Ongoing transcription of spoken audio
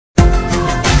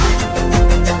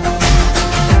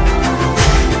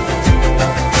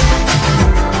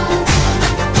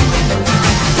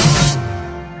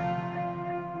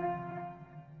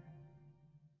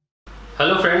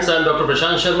I'm Dr.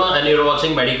 Prashant Sharma and you're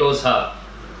watching MEDICO'S Hub.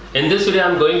 In this video,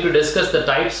 I'm going to discuss the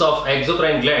types of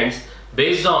exocrine glands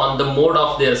based on the mode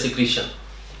of their secretion.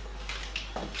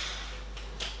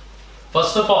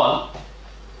 First of all,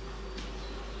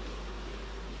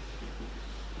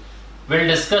 we'll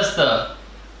discuss the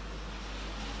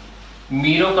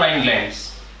MEDICO'S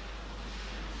glands.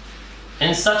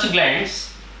 In such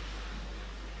glands,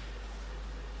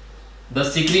 the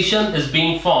secretion is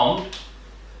being formed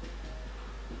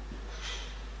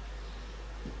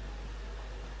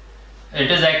it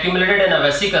is accumulated in a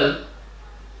vesicle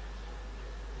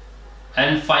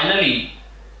and finally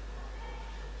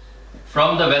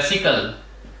from the vesicle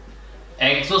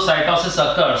exocytosis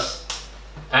occurs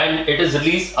and it is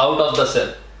released out of the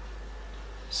cell.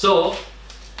 So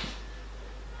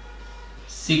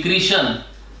secretion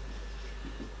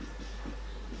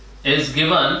is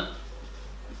given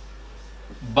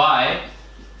by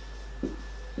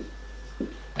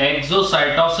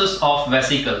exocytosis of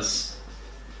vesicles.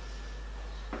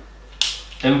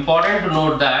 Important to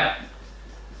note that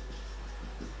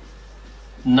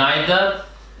neither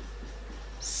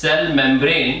cell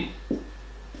membrane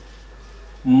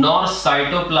nor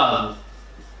cytoplasm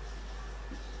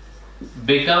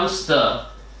becomes the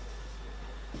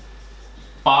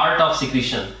part of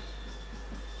secretion.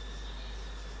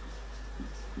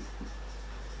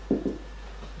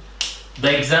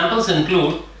 The examples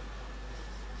include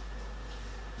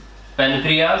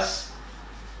pancreas,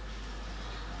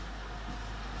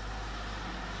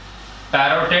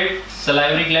 parotid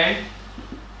salivary gland,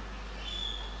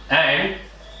 and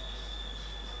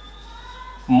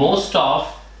most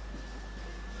of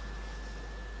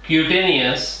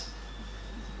cutaneous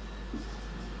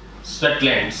sweat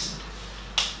glands.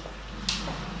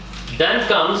 Then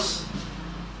comes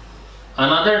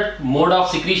another mode of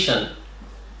secretion,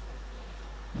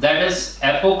 that is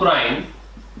apocrine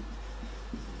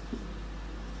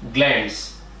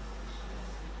glands.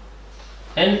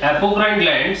 In apocrine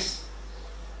glands,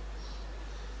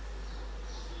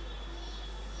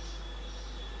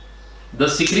 the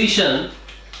secretion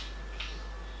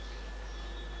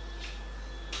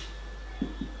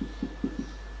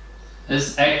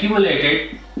is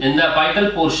accumulated in the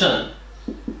apical portion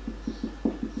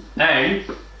and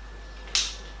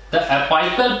the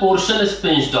apical portion is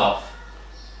pinched off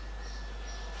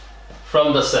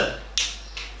from the cell.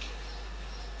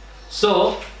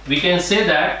 So we can say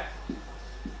that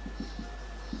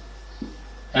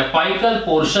apical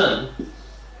portion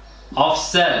of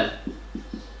cell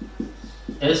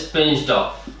is pinched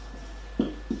off.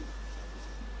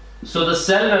 So the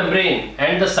cell membrane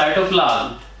and the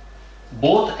cytoplasm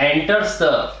both enters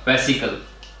the vesicle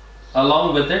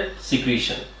along with its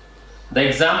secretion. The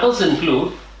examples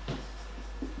include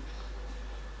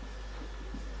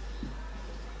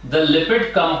the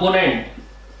lipid component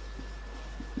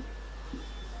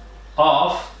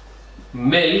of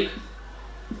milk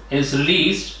is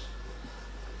released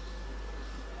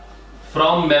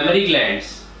from mammary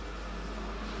glands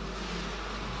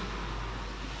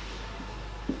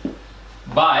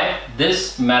by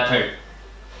this method,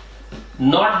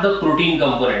 not the protein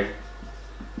component.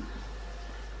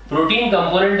 Protein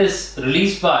component is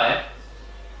released by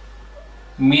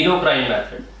MEDICO'S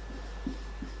method.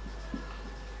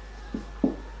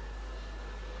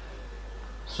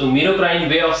 So MEDICO'S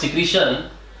way of secretion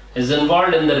is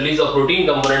involved in the release of protein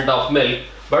component of milk,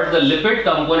 but the lipid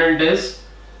component is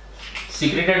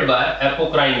secreted by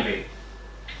apocrine way.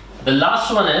 The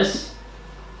last one is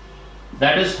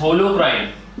that is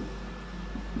holocrine.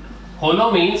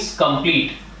 Holo means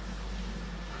complete.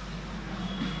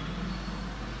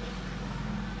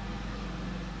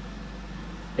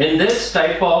 In this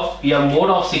type of mode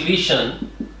of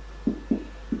secretion,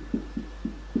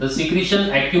 the secretion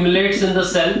accumulates in the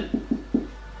cell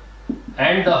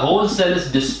and the whole cell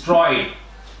is destroyed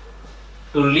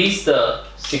to release the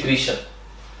secretion.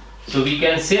 So we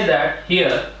can say that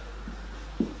here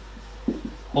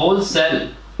whole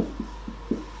cell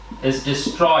is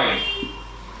destroyed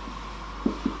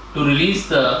to release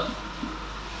the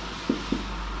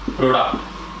product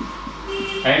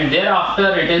and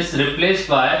thereafter it is replaced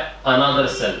by another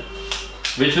cell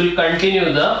which will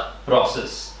continue the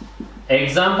process.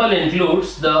 Example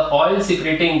includes the oil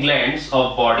secreting glands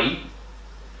of body,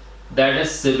 that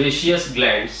is sebaceous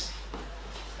glands,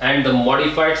 and the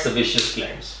modified sebaceous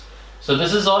glands. So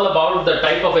this is all about the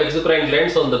type of exocrine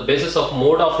glands on the basis of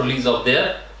mode of release of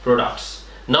their products.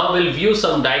 Now we'll view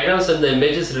some diagrams and the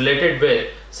images related with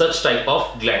such type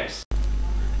of glands.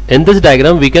 In this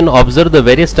diagram, we can observe the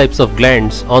various types of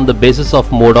glands on the basis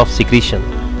of mode of secretion.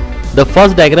 The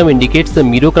first diagram indicates the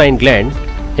MEDICO'S gland,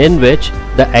 in which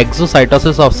the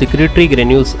exocytosis of secretory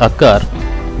granules occur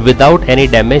without any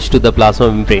damage to the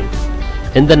plasma membrane.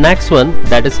 In the next one,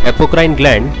 that is apocrine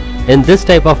gland, in this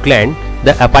type of gland,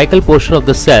 the apical portion of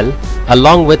the cell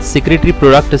along with secretory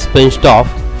product is pinched off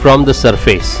from the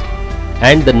surface.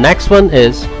 And the next one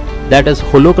is that is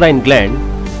holocrine gland,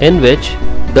 in which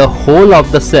the whole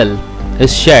of the cell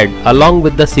is shed along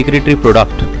with the secretory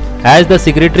product. As the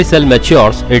secretory cell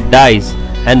matures, it dies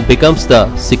and becomes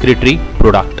the secretory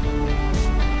product.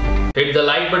 Hit the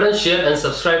like button, share and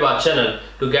subscribe our channel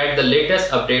to get the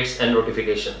latest updates and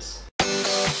notifications.